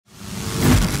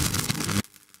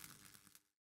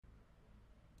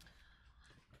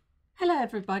Hi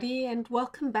everybody, and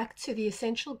welcome back to the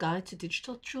Essential Guide to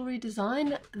Digital Jewelry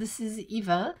Design. This is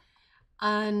Eva,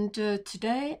 and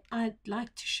today I'd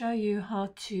like to show you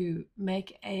how to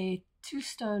make a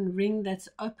two-stone ring that's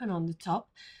open on the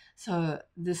top. So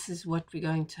this is what we're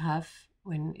going to have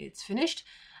when it's finished,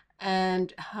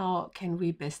 and how can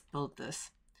we best build this.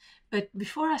 But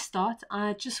before I start,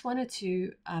 I just wanted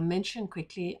to mention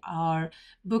quickly our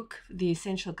book, The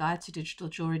Essential Guide to Digital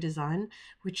Jewelry Design,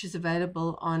 which is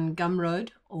available on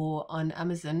Gumroad or on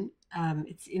Amazon.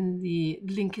 It's in the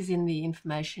link is in the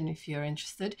information if you're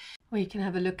interested, where you can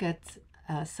have a look at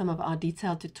some of our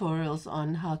detailed tutorials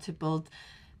on how to build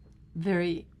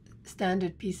very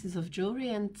standard pieces of jewelry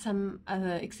and some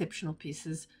other exceptional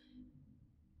pieces.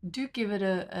 Do give it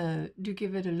a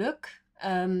look.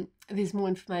 There's more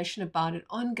information about it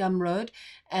on Gumroad,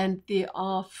 and there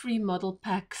are free model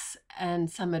packs and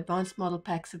some advanced model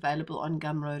packs available on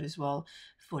Gumroad as well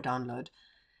for download.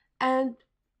 And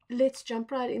let's jump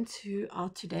right into our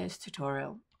today's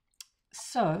tutorial.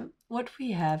 So what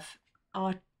we have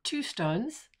are two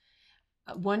stones.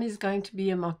 One is going to be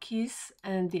a marquise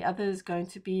and the other is going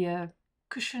to be a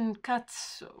cushion cut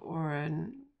or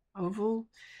an oval.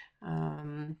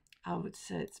 I would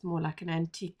say it's more like an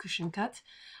antique cushion cut.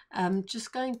 I'm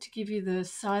just going to give you the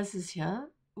sizes here.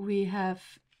 We have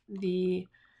the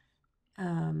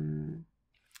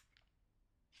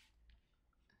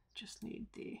just need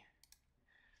the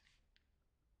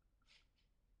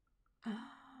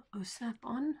snap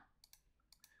on,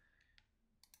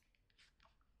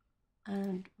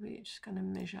 and we're just going to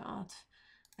measure out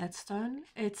that stone.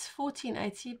 It's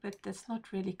 1480, but that's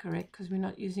not really correct because we're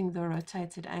not using the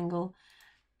rotated angle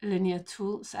linear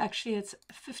tool. So actually it's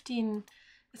 15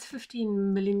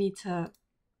 millimeter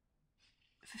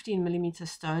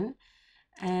stone,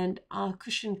 and our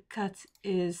cushion cut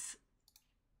is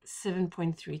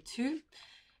 7.32.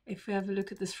 If we have a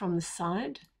look at this from the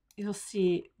side, you'll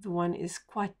see the one is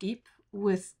quite deep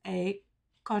with a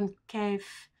concave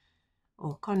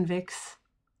or convex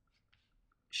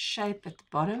shape at the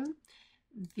bottom.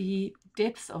 The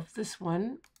depth of this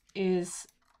one is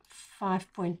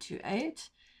 5.28,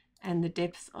 and the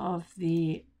depth of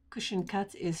the cushion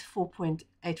cut is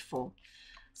 4.84.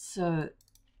 So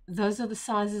those are the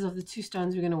sizes of the two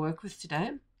stones we're going to work with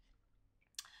today.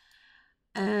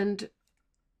 And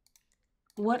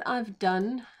what I've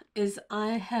done is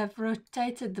I have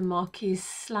rotated the marquise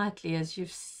slightly, as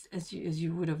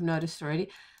you would have noticed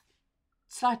already,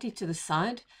 slightly to the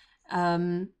side.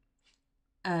 You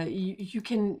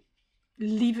can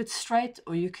leave it straight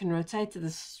or you can rotate it.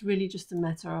 This is really just a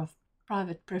matter of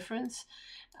private preference.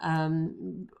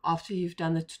 After you've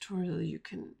done the tutorial, you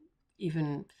can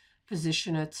even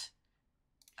position it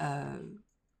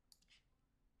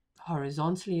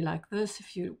horizontally like this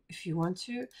if you want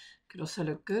to. It could also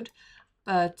look good,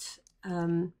 but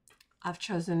I've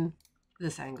chosen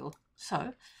this angle.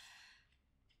 So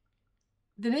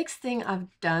the next thing I've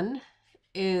done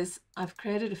is I've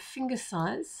created a finger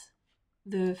size.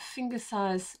 The finger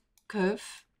size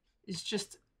curve is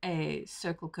just a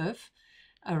circle curve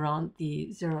around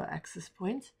the 0 axis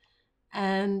point.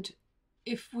 And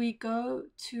if we go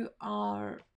to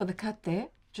for the cut there,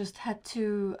 just had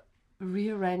to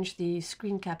rearrange the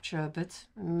screen capture a bit.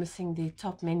 I'm missing the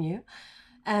top menu,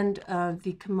 and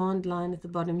the command line at the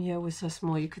bottom here was so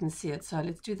small you couldn't see it. So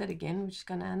let's do that again. We're just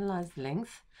going to analyze the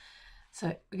length.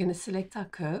 So we're going to select our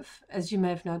curve. As you may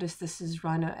have noticed, this is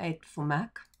Rhino 8 for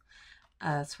Mac.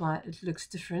 That's why it looks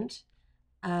different.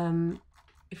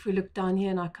 If we look down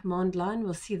here in our command line,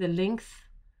 we'll see the length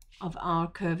of our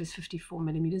curve is 54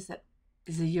 millimeters. That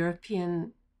is a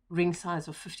European ring size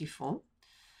of 54.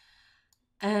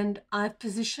 And I've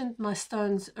positioned my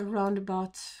stones around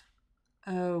about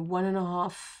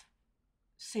 1.5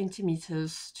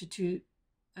 centimeters to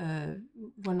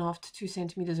 1.5 to 2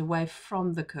 centimeters away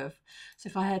from the curve. So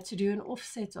if I had to do an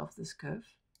offset of this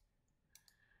curve,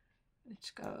 let's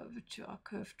go over to our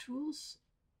curve tools,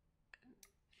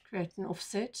 create an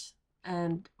offset,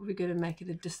 and we're going to make it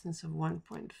a distance of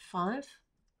 1.5.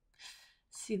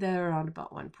 See, they're around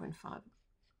about 1.5.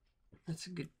 That's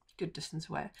a good distance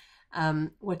away.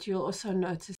 What you'll also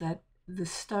notice that the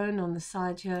stone on the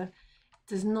side here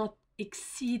does not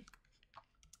exceed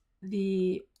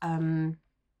the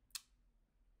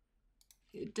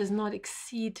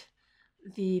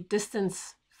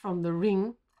distance from the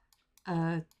ring,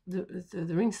 the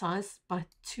ring size, by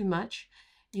too much.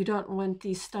 You don't want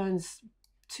these stones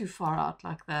too far out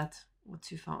like that or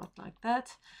too far out like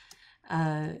that.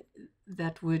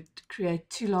 That would create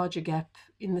too large a gap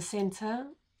in the center,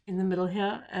 in the middle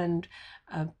here, and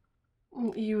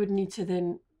you would need to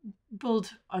then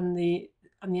build on the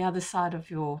on the other side of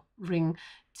your ring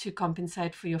to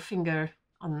compensate for your finger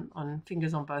on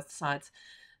fingers on both sides.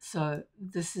 So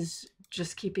this is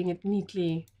just keeping it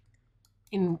neatly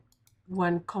in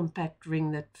one compact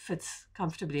ring that fits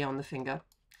comfortably on the finger.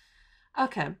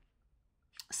 Okay,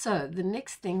 so the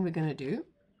next thing we're going to do,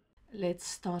 let's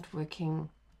start working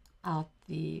out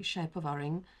the shape of our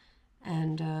ring.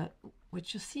 And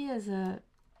what you'll see is a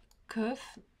curve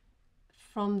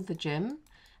from the gem,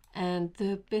 and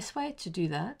the best way to do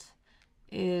that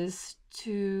is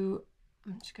to,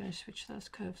 I'm just going to switch those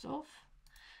curves off,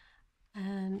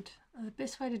 and the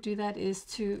best way to do that is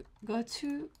to go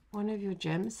to one of your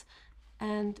gems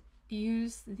and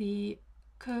use the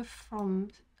curve from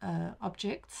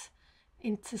objects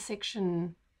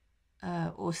intersection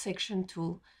or section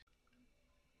tool.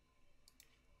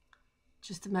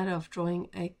 Just a matter of drawing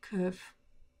a curve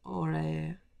or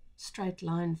a straight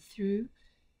line through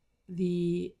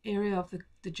the area of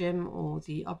the gem or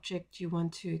the object you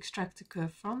want to extract the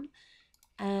curve from,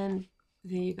 and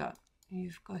there you go,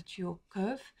 you've got your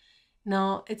curve.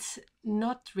 Now it's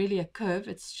not really a curve,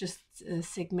 it's just a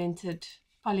segmented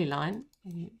polyline.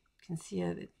 You can see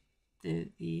here that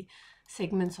the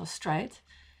segments are straight.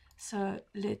 So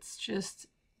let's just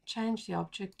change the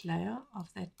object layer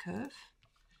of that curve,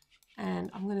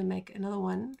 and I'm going to make another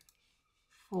one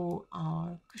for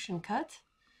our cushion cut.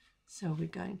 So we're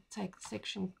going to take the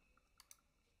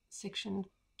section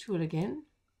tool again,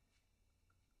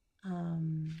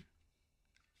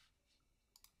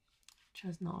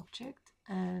 chosen object,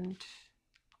 and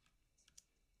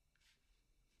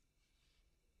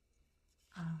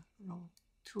wrong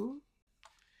tool,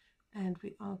 and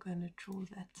we are going to draw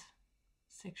that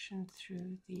section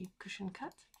through the cushion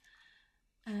cut,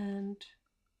 and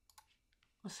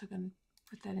also going to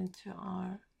put that into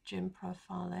our gem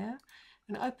profile layer.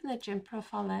 I'm going to open that gem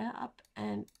profile layer up,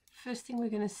 and first thing we're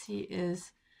going to see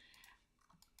is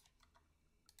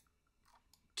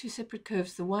two separate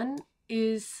curves. The one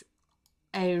is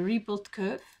a rebuilt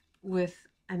curve with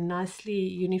a nicely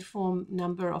uniform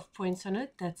number of points on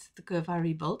it. That's the curve I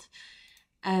rebuilt.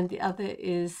 And the other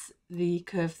is the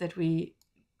curve that we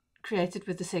created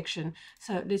with the section.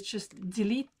 So let's just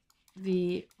delete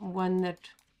the one that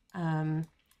I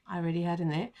already had in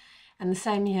there. And the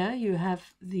same here, you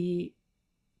have the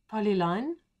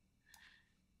polyline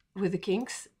with the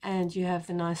kinks, and you have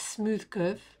the nice smooth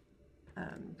curve.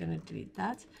 I'm going to delete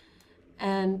that.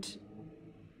 And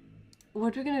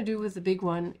what we're going to do with the big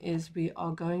one is we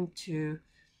are going to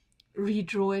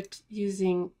redraw it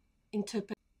using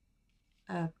interpolated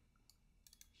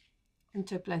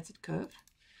curve.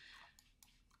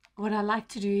 What I like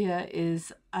to do here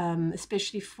is,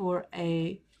 especially for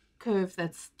a curve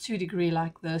that's 2 degree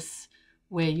like this,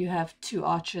 where you have two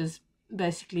arches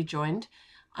basically joined,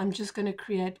 I'm just going to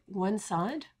create one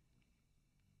side,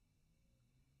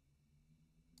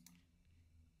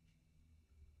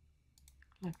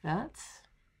 like that,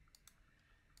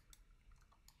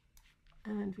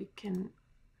 and we can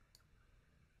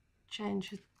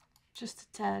change it just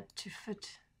a tad to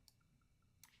fit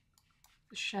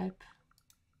the shape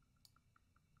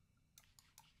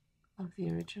of the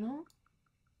original.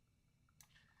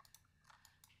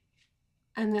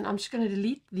 And then I'm just going to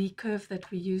delete the curve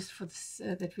that we used for this,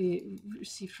 that we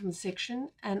received from the section,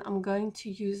 and I'm going to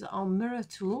use our mirror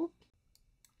tool.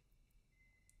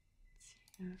 Let's see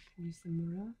here, I can use the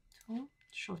mirror tool.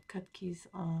 Shortcut keys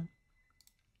are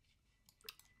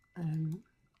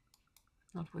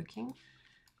not working,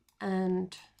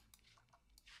 and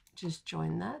just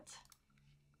join that.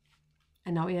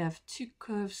 And now we have two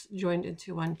curves joined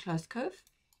into one closed curve.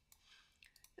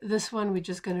 This one we're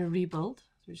just going to rebuild.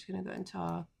 So we're just going to go into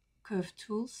our curve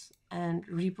tools and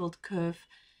rebuild curve,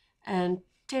 and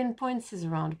 10 points is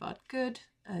around about good,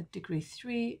 degree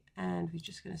 3, and we're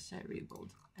just going to say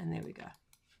rebuild, and there we go,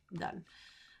 done.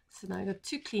 So now I've got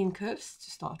two clean curves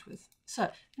to start with. So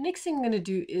the next thing I'm going to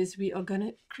do is we are going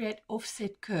to create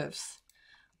offset curves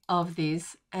of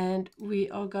these, and we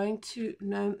are going to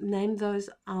name those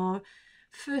our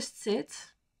first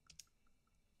set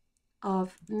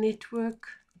of network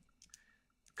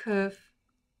curve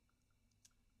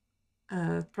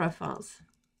profiles.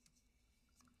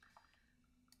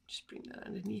 Just bring that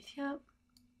underneath here,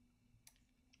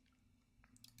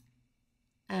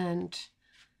 and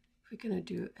we're going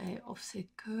to do a offset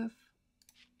curve.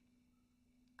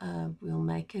 We'll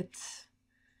make it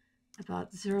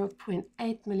about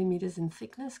 0.8 millimeters in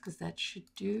thickness, because that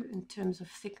should do in terms of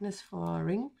thickness for our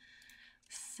ring.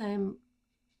 Same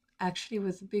actually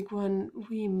with the big one,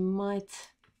 we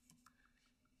might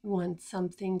want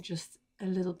something just a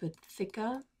little bit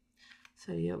thicker.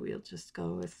 So yeah, we'll just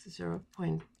go with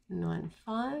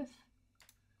 0.95.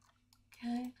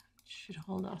 Okay, should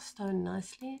hold our stone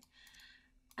nicely.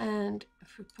 And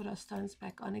if we put our stones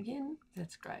back on again,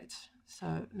 that's great.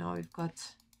 So now we've got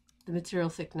the material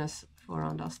thickness for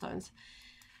around our stones.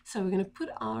 So we're going to put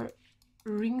our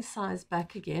ring size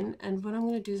back again, and what I'm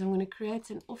going to do is I'm going to create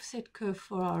an offset curve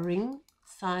for our ring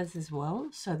size as well,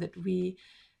 so that we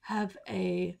have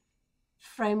a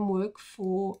framework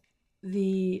for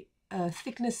the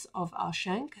thickness of our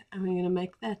shank, and we're going to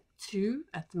make that 2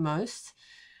 at the most.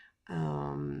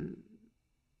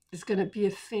 It's going to be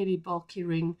a fairly bulky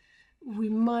ring. We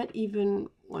might even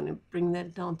want to bring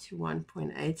that down to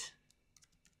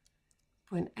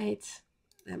 1.8.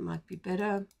 That might be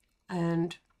better.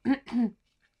 And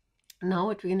now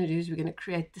what we're going to do is we're going to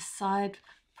create the side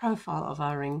profile of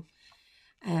our ring.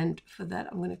 And for that,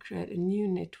 I'm going to create a new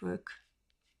network.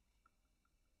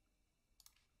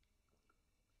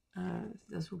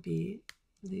 This will be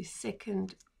the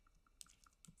second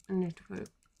network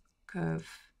curve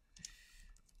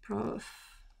prof,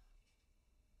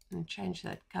 and change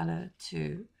that color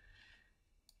to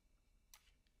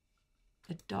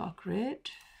a dark red.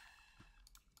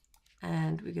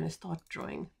 And we're going to start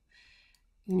drawing.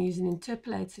 We're going to use an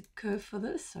interpolated curve for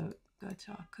this. So go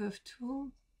to our curve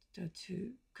tool, go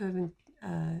to curve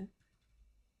and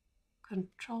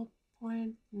control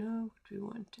point. No, what we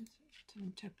want is an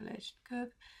interpolated curve.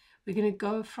 We're going to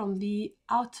go from the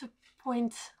outer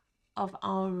point of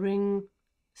our ring,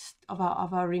 of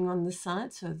our ring on the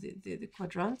side, so the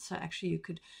quadrant. So actually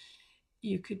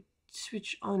you could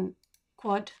switch on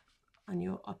quad on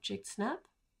your object snap.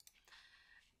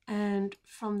 And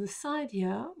from the side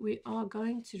here, we are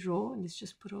going to draw, and let's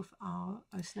just put off our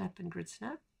snap and grid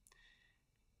snap.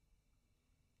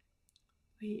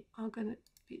 We are going to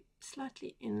be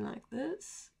slightly in like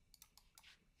this.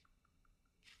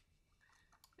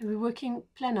 And we're working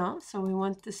planar, so we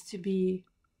want this to be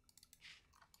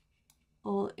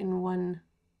all in one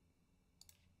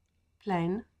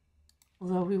plane,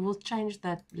 although we will change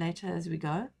that later as we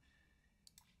go.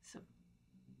 So I'm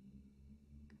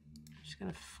just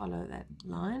going to follow that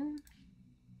line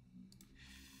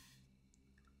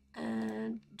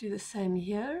and do the same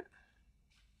here.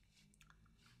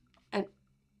 And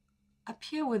up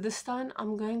here with the stone,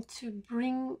 I'm going to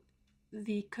bring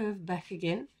the curve back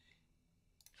again.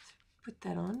 Put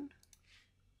that on.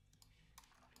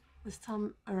 This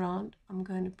time around, I'm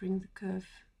going to bring the curve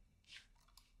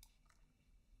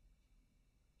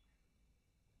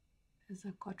as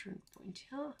a quadrant point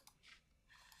here.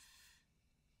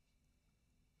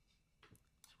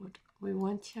 So what we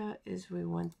want here is we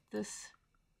want this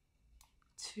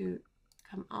to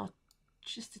come out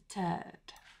just a tad,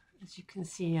 as you can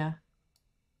see here.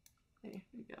 There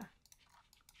we go.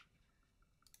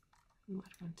 I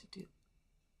might want to do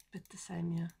a bit the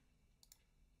same here,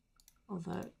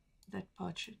 although that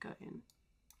part should go in.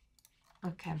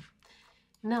 Okay,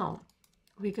 now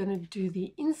we're going to do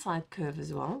the inside curve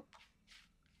as well.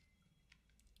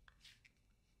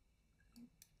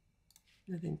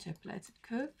 With interpolated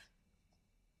curve,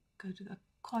 go to the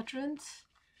quadrant,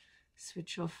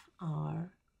 switch off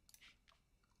our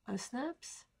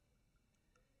snaps,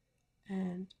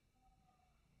 and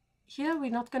here we're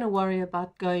not going to worry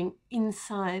about going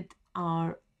inside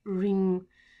our ring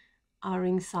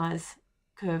size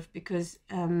curve, because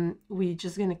we're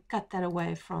just going to cut that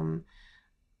away from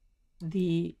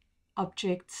the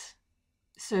object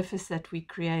surface that we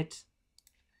create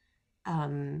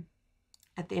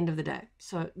at the end of the day.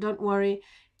 So don't worry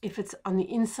if it's on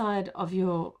the inside of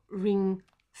your ring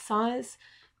size,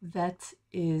 that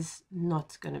is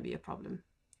not going to be a problem.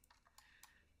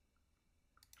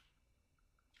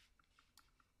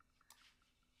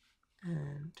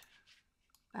 And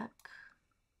back.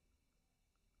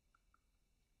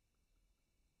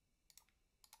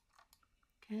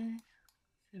 Okay,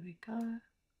 there we go.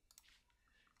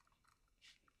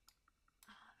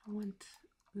 I don't want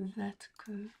that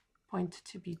curve point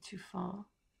to be too far.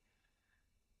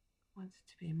 I want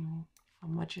it to be more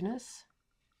homogeneous.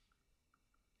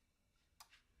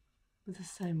 The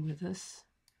same with this.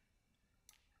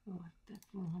 I want that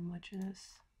more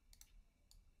homogeneous.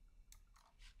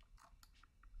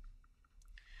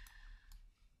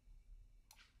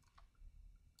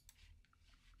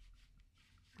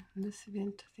 In this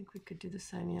event, I think we could do the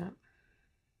same here.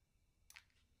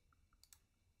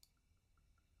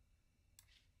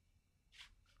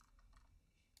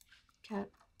 Okay.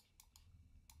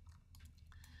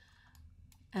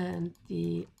 And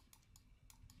the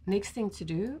next thing to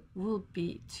do will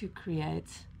be to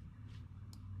create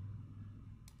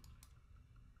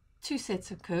 2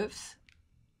 sets of curves.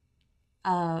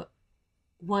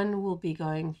 One will be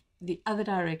going the other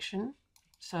direction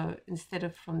So instead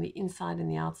of from the inside and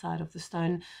the outside of the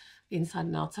stone, the inside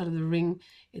and outside of the ring,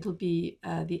 it'll be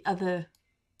the other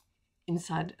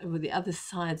inside or the other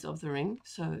sides of the ring.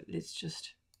 So let's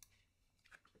just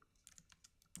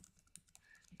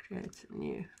create a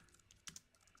new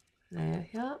layer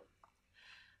here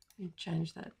and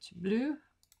change that to blue.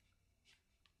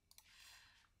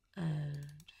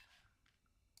 And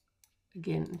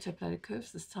again, interpolated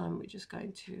curves. This time we're just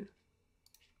going to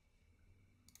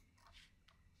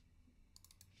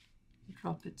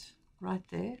drop it right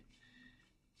there.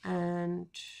 And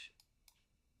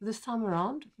this time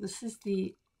around, this is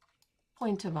the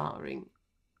point of our ring.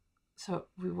 So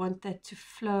we want that to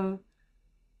flow.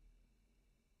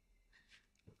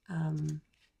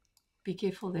 Be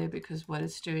careful there, because what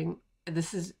it's doing,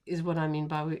 this is what I mean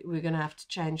by we're going to have to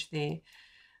change the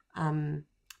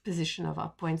position of our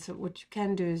point. So what you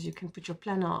can do is you can put your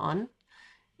planner on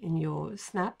in your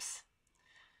snaps,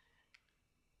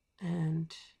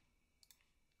 and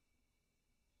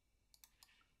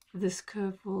this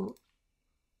curve will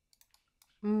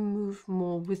move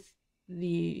more with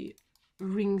the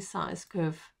ring size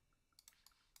curve.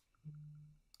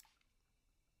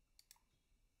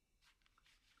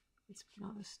 Let's put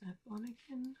our snap on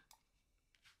again.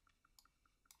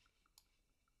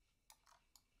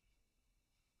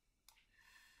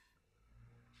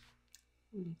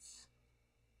 Let's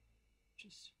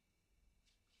just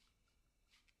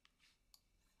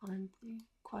find the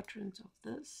quadrant of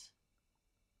this.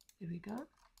 There we go.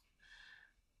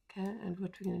 Okay, and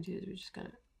what we're going to do is we're just going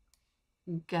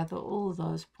to gather all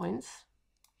those points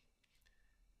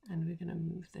and we're going to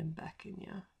move them back in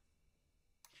here.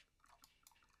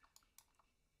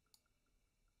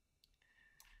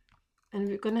 And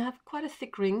we're going to have quite a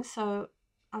thick ring, so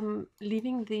I'm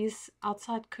leaving these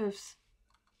outside curves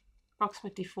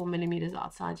approximately 4 millimeters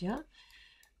outside here.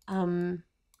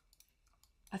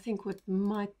 I think what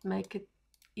might make it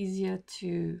easier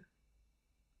to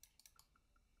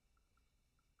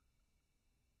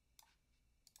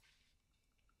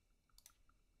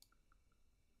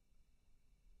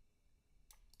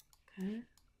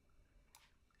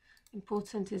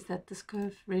important is that this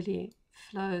curve really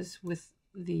flows with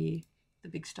the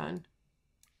big stone.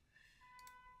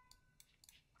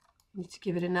 You need to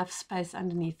give it enough space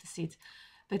underneath the seat.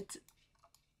 But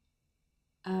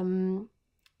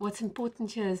what's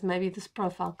important here is maybe this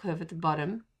profile curve at the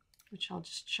bottom, which I'll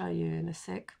just show you in a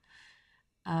sec.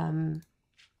 That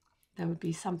would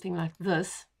be something like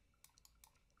this.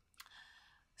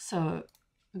 So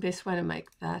the best way to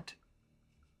make that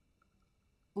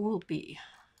will be,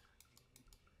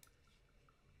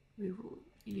 we will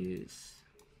use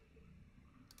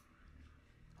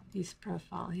this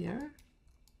profile here,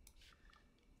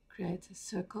 create a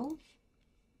circle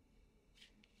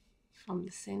from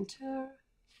the center.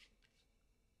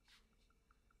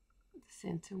 The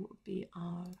center will be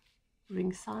our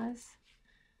ring size,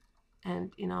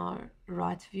 and in our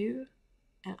right view,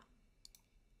 there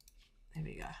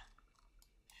we go.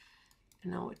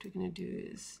 And now what we're going to do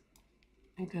is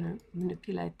we're going to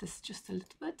manipulate this just a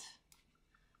little bit.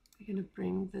 We're going to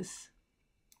bring this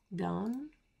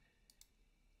down.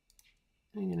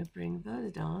 We're going to bring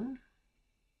those down.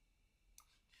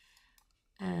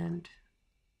 And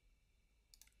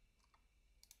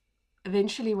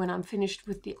eventually, when I'm finished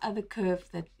with the other curve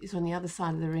that is on the other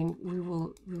side of the ring, we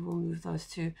will move those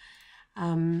two.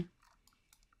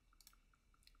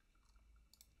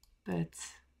 But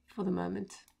for the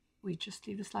moment, we just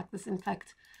leave this like this. In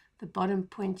fact, the bottom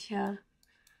point here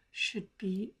should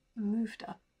be moved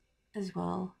up as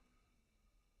well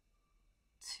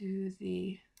to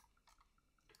the,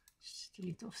 just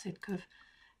delete the offset curve,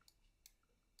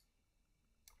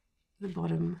 the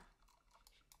bottom.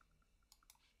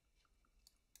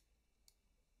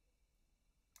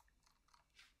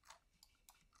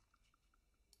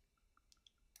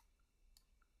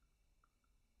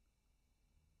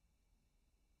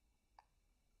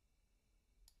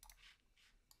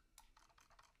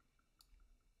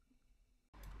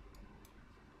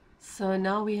 So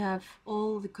now we have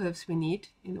all the curves we need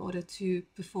in order to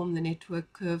perform the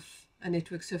network curve, a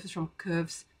network surface from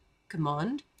curves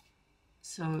command.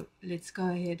 So let's go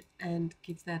ahead and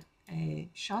give that a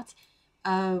shot.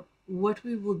 What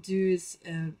we will do is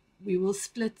we will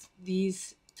split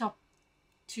these top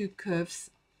two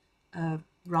curves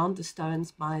around the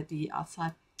stones by the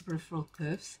outside peripheral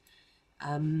curves.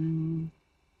 I'm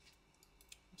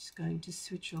just going to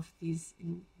switch off these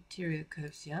interior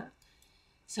curves here.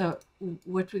 So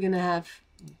what we're going to have,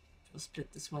 we'll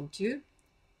split this one too,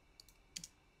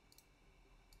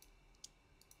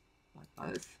 like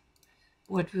both.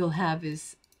 What we'll have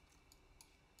is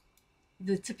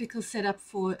the typical setup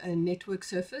for a network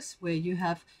surface where you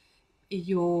have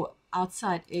your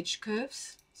outside edge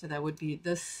curves. So that would be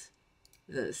this,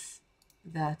 this,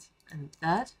 that, and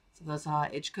that. So those are our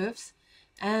edge curves.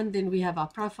 And then we have our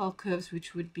profile curves,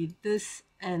 which would be this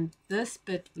and this,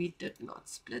 but we did not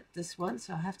split this one,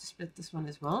 so I have to split this one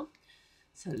as well.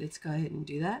 So let's go ahead and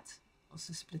do that.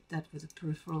 Also split that with the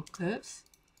peripheral curves.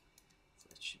 So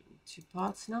that should be 2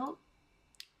 parts now.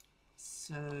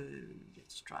 So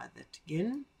let's try that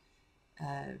again.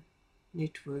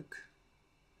 Network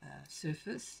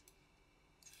surface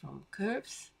from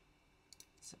curves.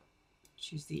 So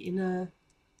choose the inner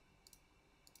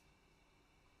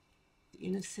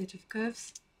set of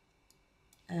curves,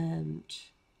 and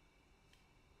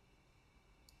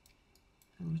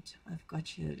what I've got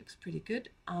here looks pretty good.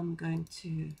 I'm going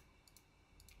to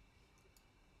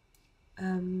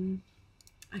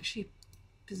actually,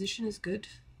 position is good,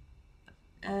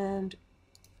 and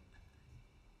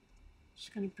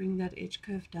just going to bring that edge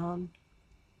curve down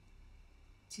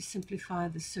to simplify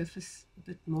the surface a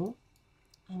bit more.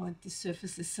 I want the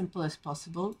surface as simple as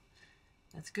possible.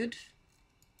 That's good.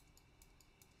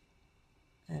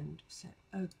 And say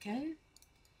OK.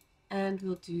 And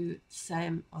we'll do the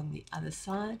same on the other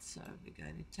side. So we're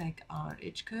going to take our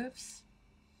edge curves,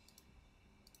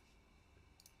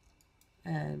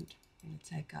 and we're going to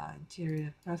take our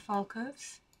interior profile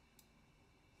curves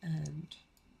and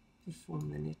perform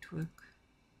the network.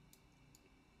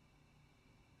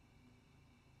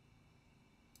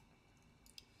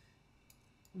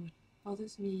 What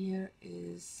bothers me here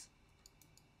is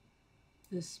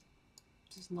this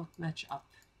does not match up.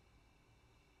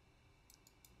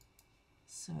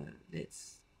 So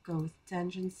let's go with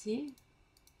tangency,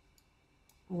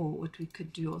 or what we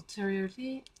could do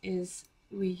ulteriorly is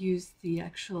we use the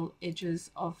actual edges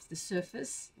of the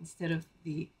surface instead of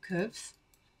the curves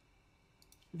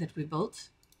that we built,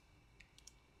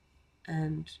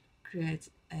 and create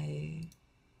a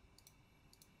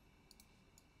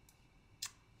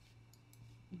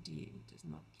D. Does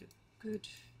not look good.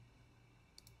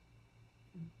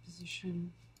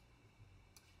 Position.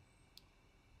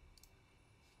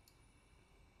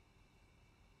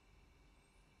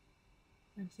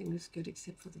 Everything looks good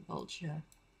except for the bulge here,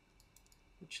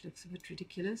 which looks a bit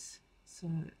ridiculous. So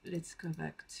let's go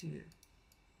back to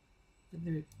the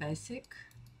very basic.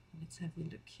 Let's have a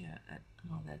look here at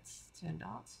how that's turned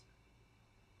out.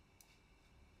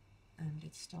 And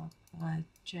let's start by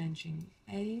changing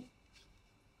A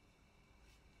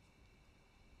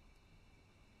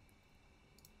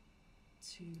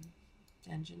to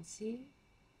tangency,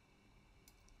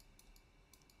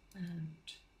 and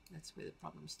that's where the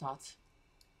problem starts.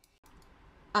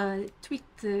 I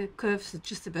tweaked the curves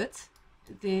just a bit.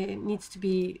 There needs to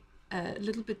be a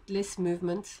little bit less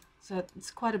movement, so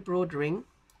it's quite a broad ring.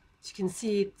 As you can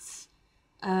see, it's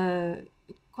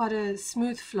quite a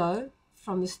smooth flow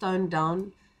from the stone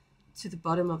down to the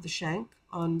bottom of the shank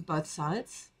on both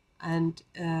sides, and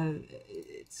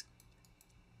it's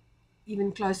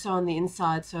even closer on the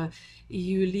inside, so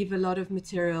you leave a lot of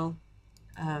material,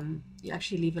 you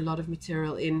actually leave a lot of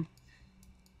material in.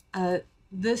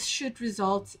 This should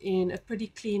result in a pretty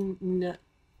clean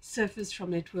surface from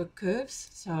network curves.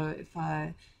 So if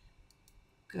I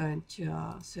go into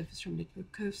our surface from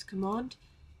network curves command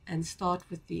and start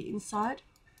with the inside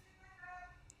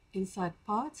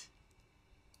part,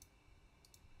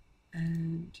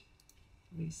 and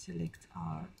we select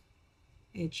our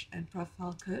edge and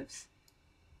profile curves,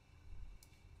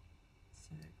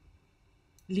 so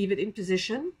leave it in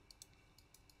position.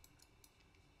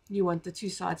 You want the two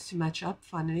sides to match up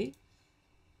finally,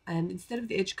 and instead of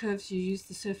the edge curves you use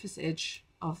the surface edge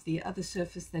of the other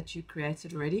surface that you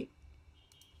created already,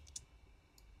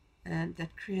 and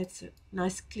that creates a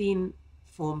nice clean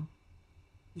form,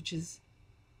 which is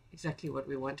exactly what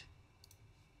we want.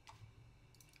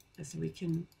 And so we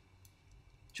can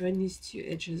join these two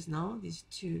edges now, these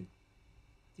two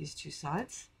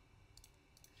sides,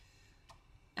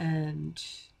 and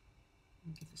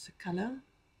give this a color.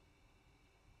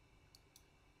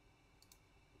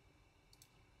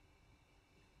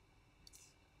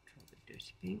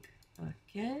 Dirty pink.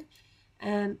 Okay,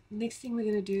 and next thing we're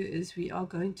going to do is we are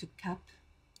going to cap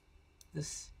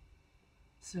this.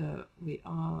 So we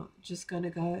are just going to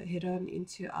go head on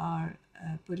into our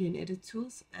Boolean edit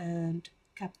tools and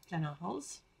cap planar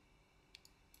holes.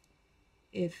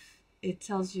 If it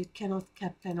tells you cannot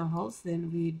cap planar holes,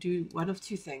 then we do one of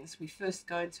two things. We first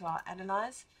go into our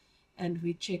analyze and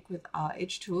we check with our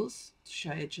edge tools to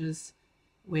show edges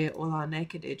where all our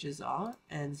naked edges are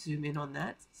and zoom in on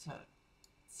that. So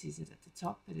sees it at the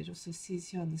top, but it also sees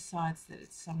here on the sides that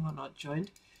it's somehow not joined.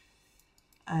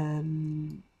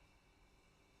 we'll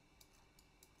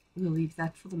leave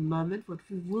that for the moment. What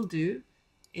we will do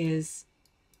is,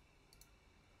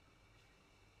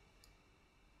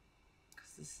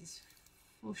 because this is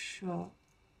for sure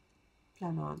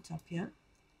planar on top here,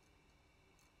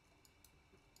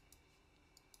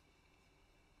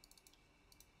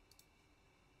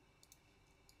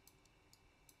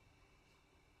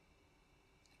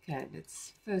 okay,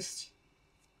 let's first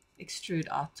extrude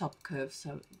our top curve.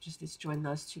 So just let's join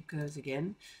those two curves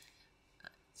again.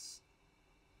 Let's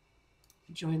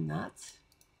join that,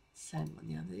 same on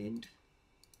the other end,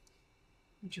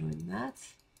 join that,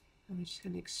 and we're just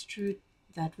going to extrude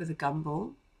that with a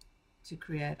gumball to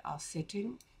create our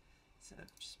setting. So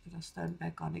just put our stone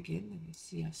back on again, and we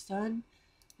see our stone,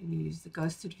 and we use the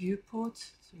ghosted viewport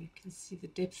so we can see the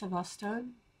depth of our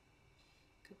stone.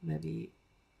 Could maybe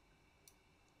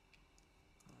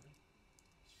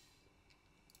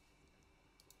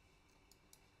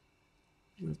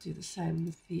we'll do the same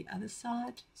with the other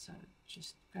side. So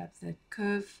just grab that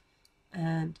curve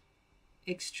and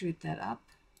extrude that up.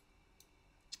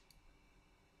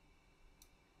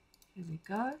 There we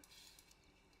go.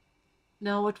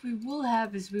 Now what we will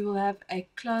have is we will have a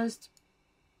closed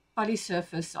poly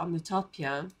surface on the top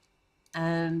here,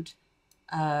 and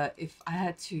if I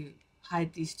had to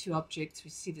hide these two objects, we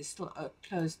see there's still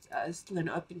closed, still an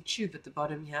open tube at the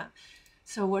bottom here.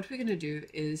 So what we're going to do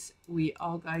is we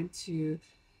are going to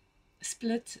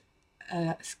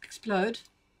explode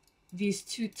these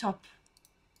two top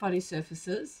poly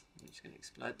surfaces. I'm just going to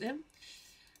explode them,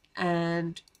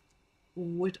 and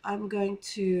what I'm going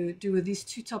to do with these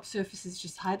two top surfaces,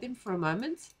 just hide them for a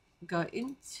moment, go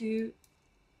into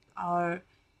our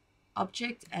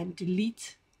object and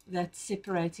delete that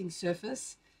separating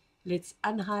surface. Let's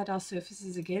unhide our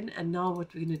surfaces again, and now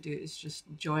what we're going to do is just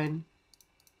join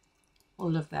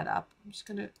all of that up. I'm just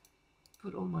going to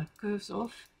put all my curves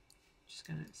off, just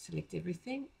going to select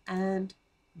everything and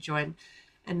join,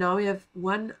 and now we have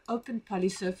one open poly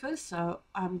surface. So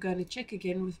I'm going to check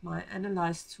again with my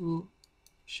analyze tool,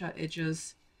 show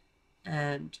edges,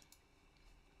 and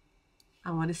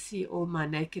I want to see all my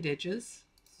naked edges.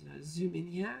 So zoom in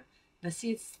here, and I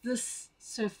see it's this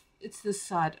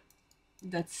side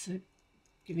that's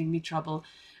giving me trouble.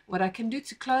 What I can do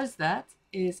to close that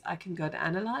is I can go to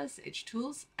Analyze, Edge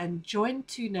Tools, and join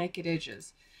two naked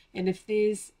edges. And if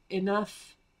there's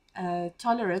enough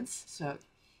tolerance, so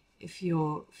if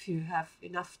you have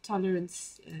enough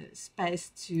tolerance space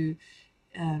to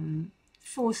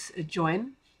force a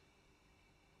join,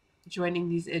 joining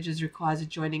these edges requires a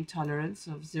joining tolerance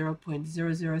of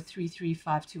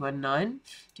 0.00335219.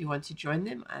 Do you want to join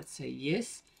them? I'd say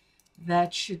yes.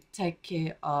 That should take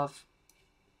care of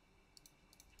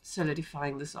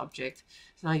solidifying this object.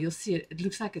 So now you'll see it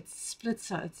looks like it's split,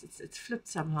 so it's flipped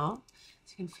somehow.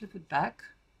 So you can flip it back.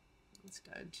 Let's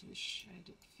go into the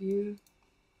shaded view.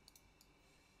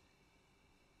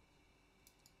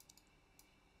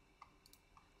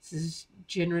 This is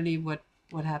generally what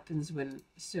happens when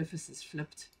a surface is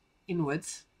flipped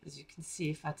inwards. As you can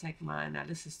see, if I take my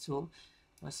analysis tool,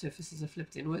 my surfaces are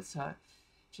flipped inwards, so I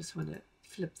just want to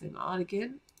flip them out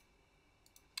again.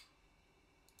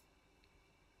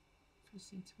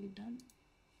 Proceed to be done.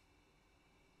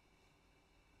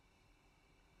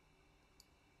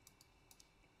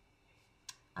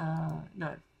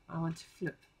 No, I want to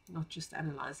flip, not just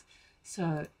analyze.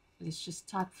 So let's just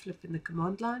type flip in the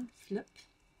command line, flip.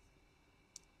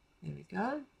 There we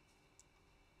go.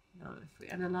 Now if we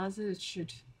analyze it, it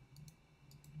should,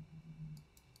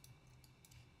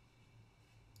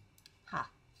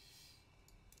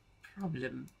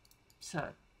 problem.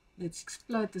 So let's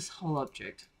explode this whole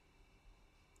object.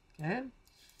 Okay.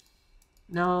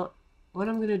 Now what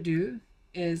I'm going to do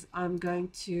is I'm going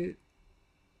to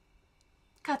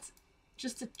cut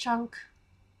just a chunk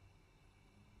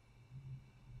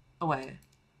away.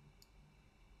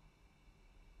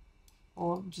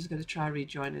 Or I'm just going to try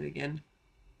rejoin it again.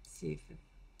 See if it,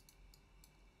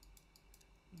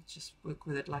 just work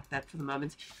with it like that for the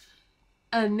moment.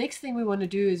 And next thing we want to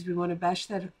do is we want to bash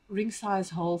that ring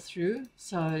size hole through.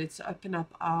 So let's open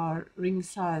up our ring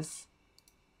size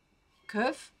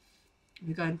curve.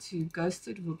 We're going to ghost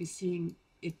it. We'll be seeing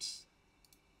it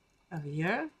over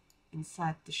here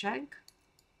inside the shank.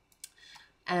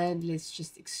 And let's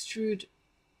just extrude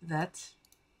that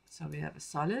so we have a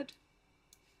solid.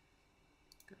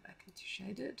 Go back into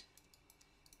shaded.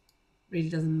 Really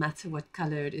doesn't matter what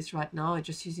color it is right now. I'm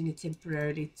just using it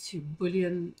temporarily to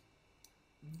boolean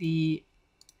the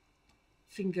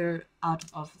finger out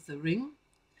of the ring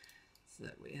so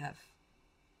that we have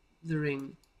the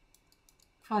ring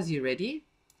quasi ready.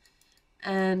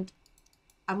 And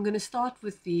I'm going to start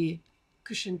with the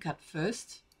cushion cut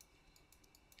first.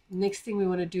 Next thing we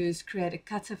want to do is create a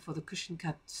cutter for the cushion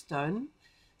cut stone.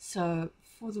 So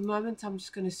for the moment, I'm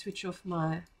just going to switch off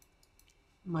my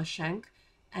shank,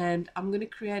 and I'm going to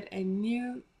create a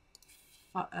new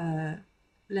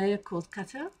layer called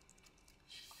cutter.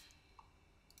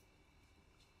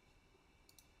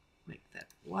 Make that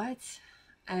white,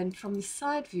 and from the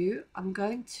side view I'm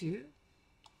going to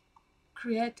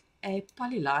create a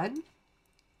polyline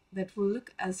that will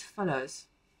look as follows.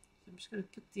 So I'm just going to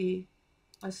put the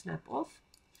snap off,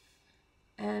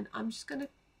 and I'm just going to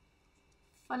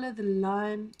follow the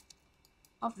line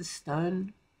of the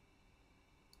stone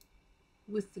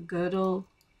with the girdle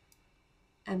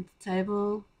and the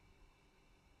table,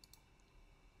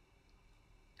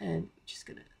 and just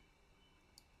going to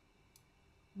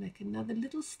make another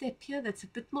little step here that's a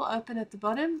bit more open at the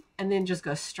bottom, and then just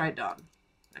go straight down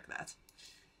like that.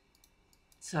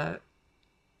 So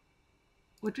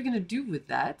what we're going to do with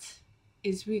that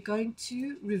is we're going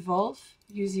to revolve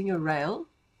using a rail.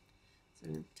 So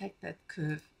we're going to take that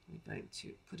curve, we're going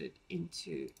to put it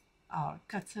into our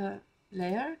cutter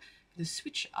layer. We're going to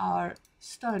switch our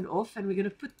stone off, and we're going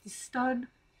to put the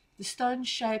stone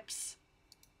shape's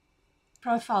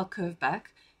profile curve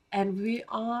back, and we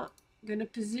are going to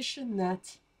position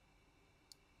that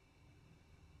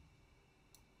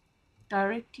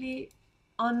directly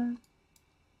on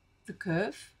the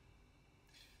curve.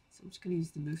 So I'm just going to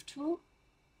use the move tool.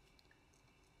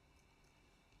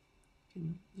 You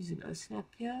can use an O-snap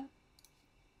here.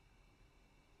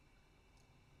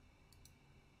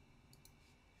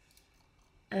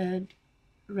 And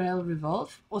rail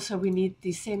revolve. Also, we need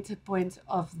the center point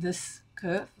of this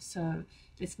curve. So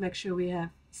let's make sure we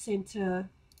have center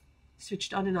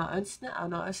switched on in our own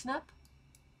snap,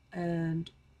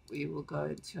 and we will go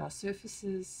into our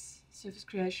surface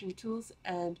creation tools,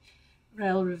 and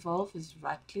rail revolve is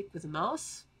right click with the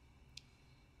mouse,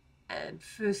 and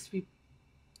first we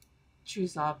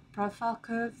choose our profile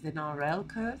curve, then our rail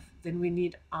curve, then we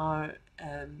need our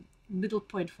middle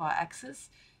point for our axis.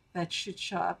 That should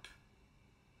show up.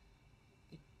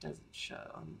 It doesn't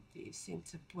show on the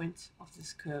center point of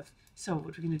this curve, so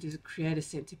what we're going to do is create a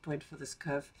center point for this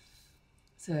curve.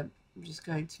 So I'm just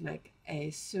going to make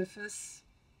a surface,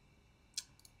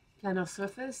 planar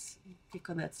surface,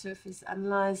 click on that surface,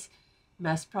 analyze,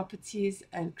 mass properties,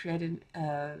 and create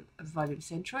a volume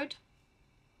centroid,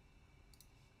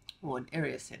 or an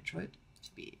area centroid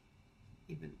to be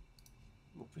even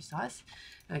more precise.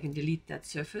 And I can delete that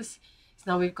surface. So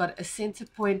now we've got a center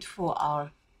point for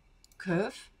our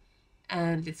curve,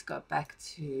 and let's go back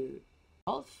to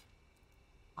our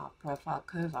profile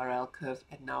curve, our rail curve,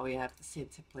 and now we have the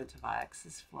center point of our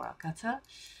axis for our cutter.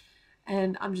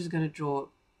 And I'm just going to draw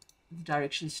the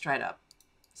direction straight up.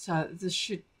 So this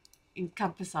should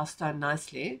encompass our stone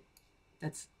nicely.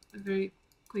 That's a very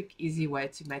quick, easy way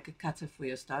to make a cutter for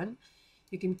your stone.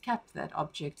 You can cap that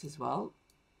object as well.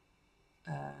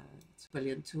 It's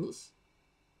brilliant tools.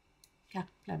 Cap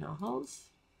planar holes.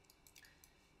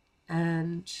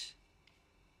 And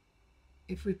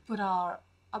if we put our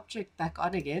object back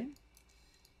on again,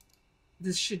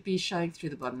 this should be showing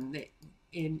through the bottom there,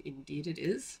 and indeed it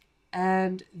is.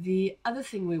 And the other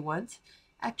thing we want,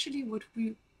 actually what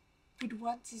we would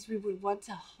want is we would want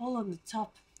a hole on the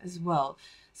top as well.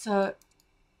 So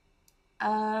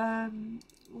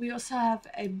we also have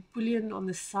a boolean on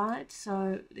the side,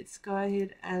 so let's go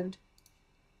ahead and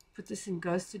put this in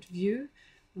ghosted view.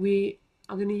 We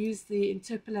are going to use the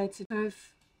interpolated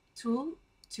curve tool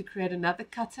to create another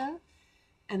cutter,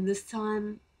 and this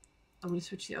time I'm going to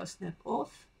switch the O-snap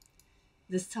off.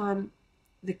 This time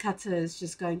the cutter is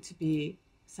just going to be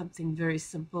something very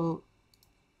simple.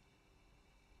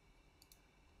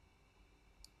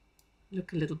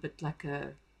 Look a little bit like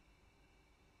a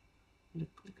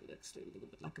looks a little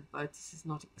bit like a boat. This is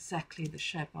not exactly the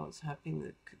shape I was hoping.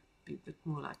 That could be a bit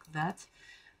more like that.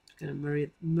 I'm going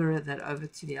to mirror that over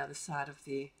to the other side of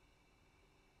the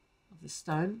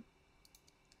stone,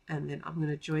 and then I'm going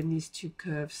to join these two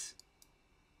curves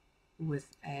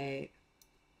with a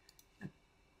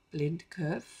blend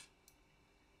curve.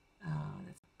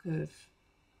 That's curve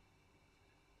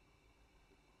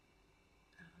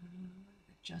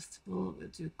adjustable. We'll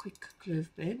do a quick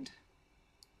curve blend.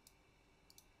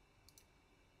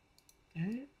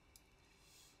 Okay,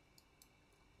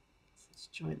 so let's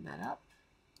join that up,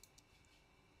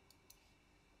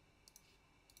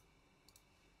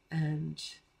 and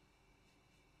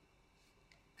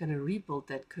I'm going to rebuild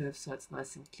that curve so it's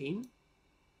nice and clean.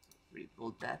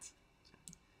 Rebuild that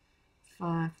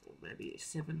 5 or maybe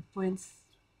 7 points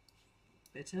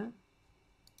better.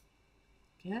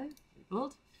 Okay,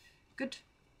 rebuild. Good.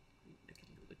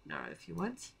 narrow if you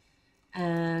want,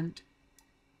 and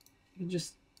you can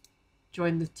just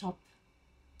join the top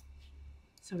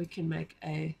so we can make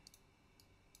a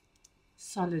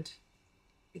solid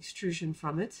extrusion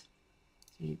from it.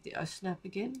 So you need the O-snap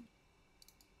again.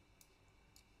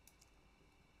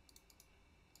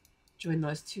 Join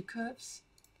those two curves,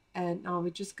 and now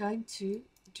we're just going to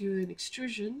do an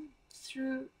extrusion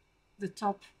through the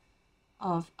top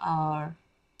of our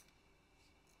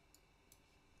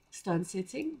stone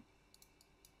setting.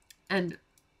 And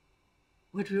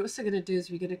what we're also going to do is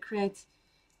we're going to create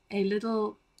a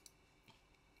little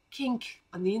kink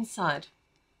on the inside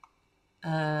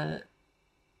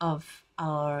of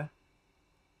our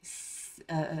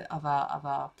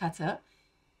cutter.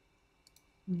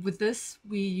 With this,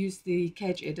 we use the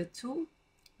cage edit tool.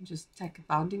 Just take a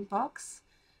bounding box,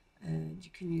 and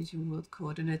you can use your world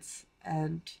coordinates,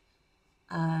 and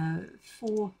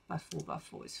 4 by 4 by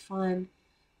 4 is fine.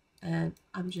 And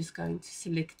I'm just going to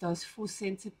select those 4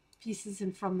 center pieces,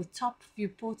 and from the top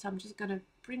viewport I'm just going to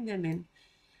bring them in,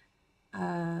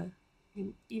 and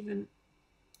even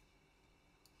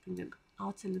bring them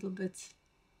out a little bit,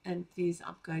 and these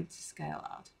I'm going to scale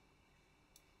out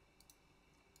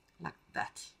like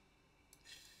that.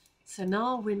 So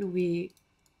now when we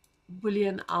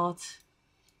boolean out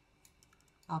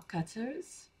our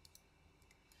cutters,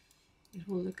 it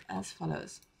will look as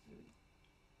follows.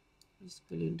 Just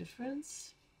boolean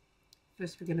difference.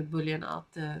 First we're going to boolean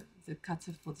out the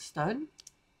cutter for the stone.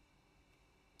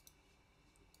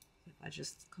 If I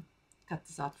just cut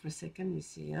this out for a second, you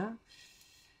see here.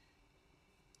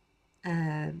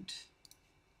 And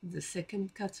the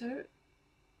second cutter,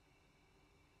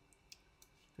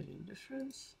 boolean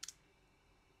difference.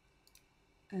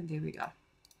 And there we go.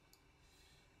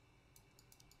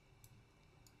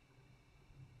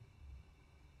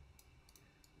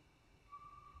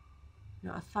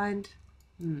 Now I find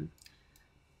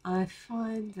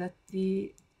that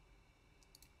the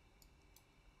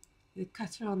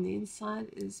cutter on the inside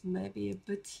is maybe a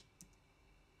bit,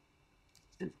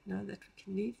 no, that we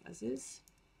can leave as is.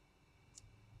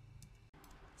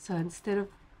 So instead of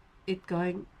it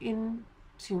going in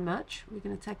too much, we're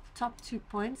going to take the top 2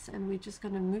 points and we're just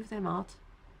going to move them out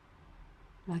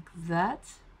like that.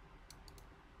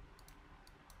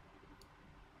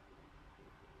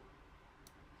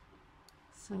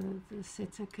 So the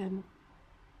setter can,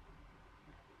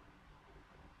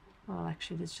 well,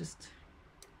 actually let's just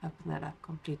open that up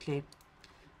completely.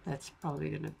 That's probably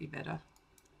going to be better.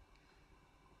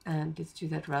 And let's do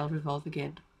that rail revolve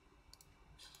again.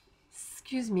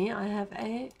 Excuse me, I have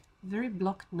a very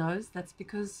blocked nose. That's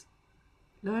because,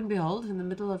 lo and behold, in the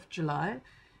middle of July,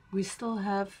 we still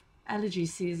have allergy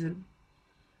season.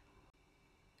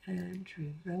 And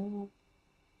rail,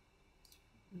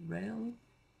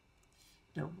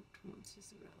 no, what wants is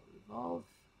the rail revolve.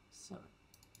 So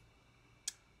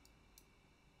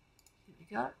here we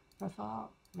go,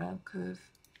 profile, rail curve,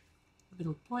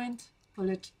 middle point, pull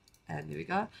it, and there we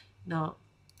go. Now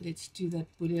let's do that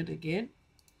boolean again.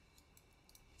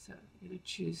 So I'm going to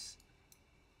choose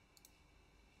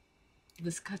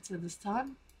this cutter this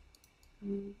time.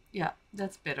 Yeah,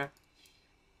 that's better.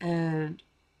 And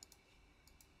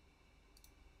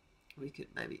we could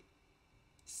maybe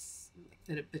make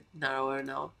that a bit narrower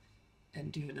now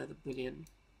and do another boolean.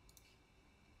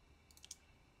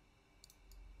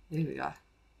 There we go.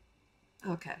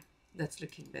 Okay, that's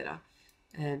looking better.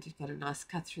 And you've got a nice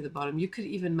cut through the bottom. You could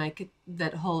even make it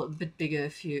that hole a bit bigger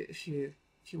if you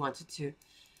wanted to.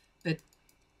 But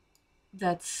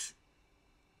that's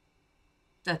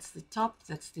the top.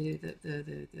 That's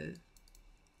the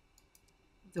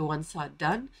one side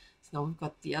done. So now we've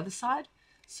got the other side.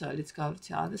 So let's go over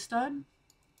to our other stone,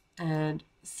 and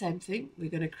same thing. We're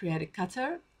going to create a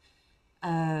cutter,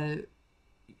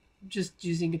 just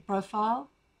using a profile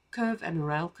curve and a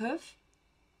rail curve.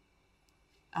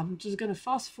 I'm just going to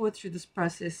fast forward through this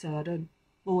process so I don't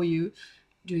bore you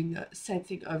doing the same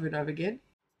thing over and over again.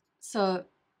 So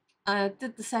I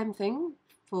did the same thing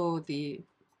for the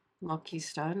marquee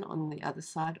stone on the other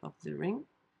side of the ring,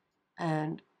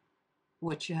 and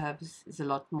what you have is a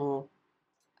lot more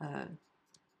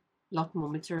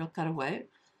material cut away.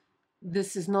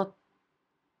 This is not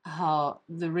how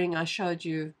the ring I showed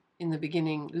you in the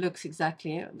beginning looks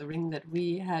exactly. The ring that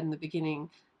we had in the beginning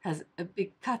has a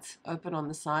big cut open on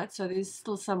the side, so there's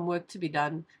still some work to be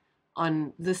done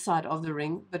on this side of the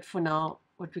ring. But for now,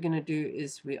 what we're going to do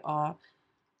is we are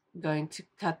going to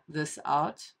cut this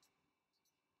out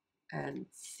and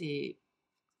see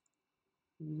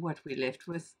what we're left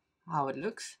with, how it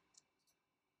looks.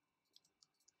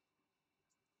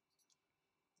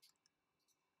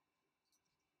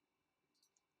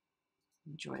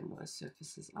 join those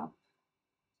surfaces up.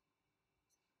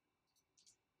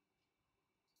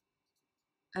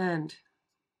 And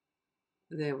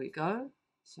there we go.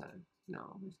 So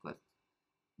now we've got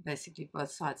basically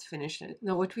both sides finished.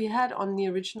 Now what we had on the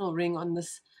original ring on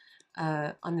this,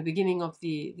 on the beginning of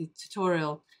the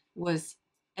tutorial, was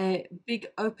a big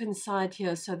open side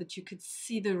here so that you could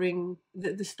see the ring,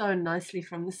 the stone nicely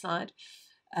from the side,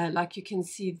 like you can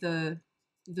see the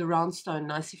round stone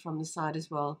nicely from the side as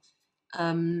well.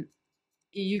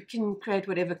 You can create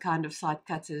whatever kind of side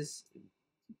cutters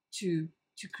to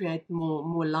create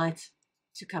more light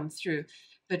to come through,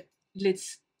 but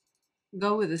let's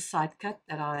go with the side cut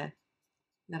that I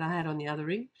had on the other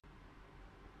ring.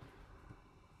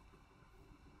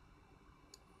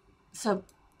 So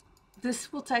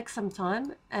this will take some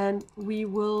time, and we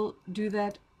will do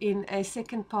that in a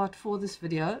second part for this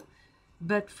video.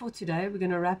 But for today, we're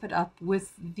going to wrap it up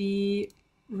with the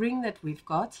ring that we've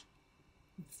got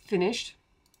finished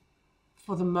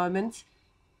for the moment,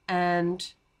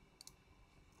 and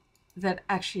that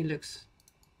actually looks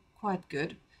quite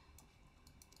good.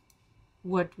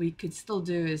 What we could still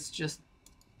do is just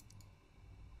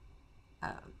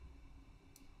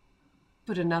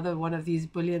put another one of these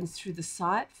bullions through the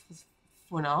side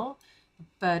for now,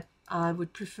 but I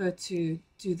would prefer to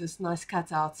do this nice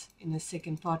cutout in a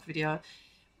second part video.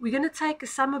 We're going to take a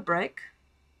summer break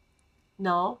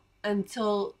now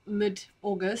until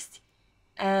mid-August,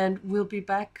 and we'll be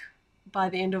back by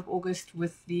the end of August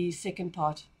with the second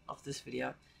part of this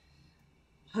video.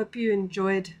 Hope you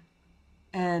enjoyed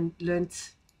and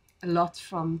learnt a lot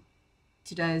from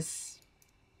today's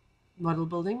model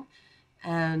building,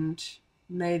 and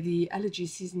may the allergy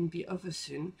season be over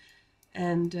soon,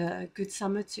 and good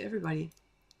summer to everybody.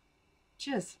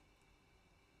 Cheers.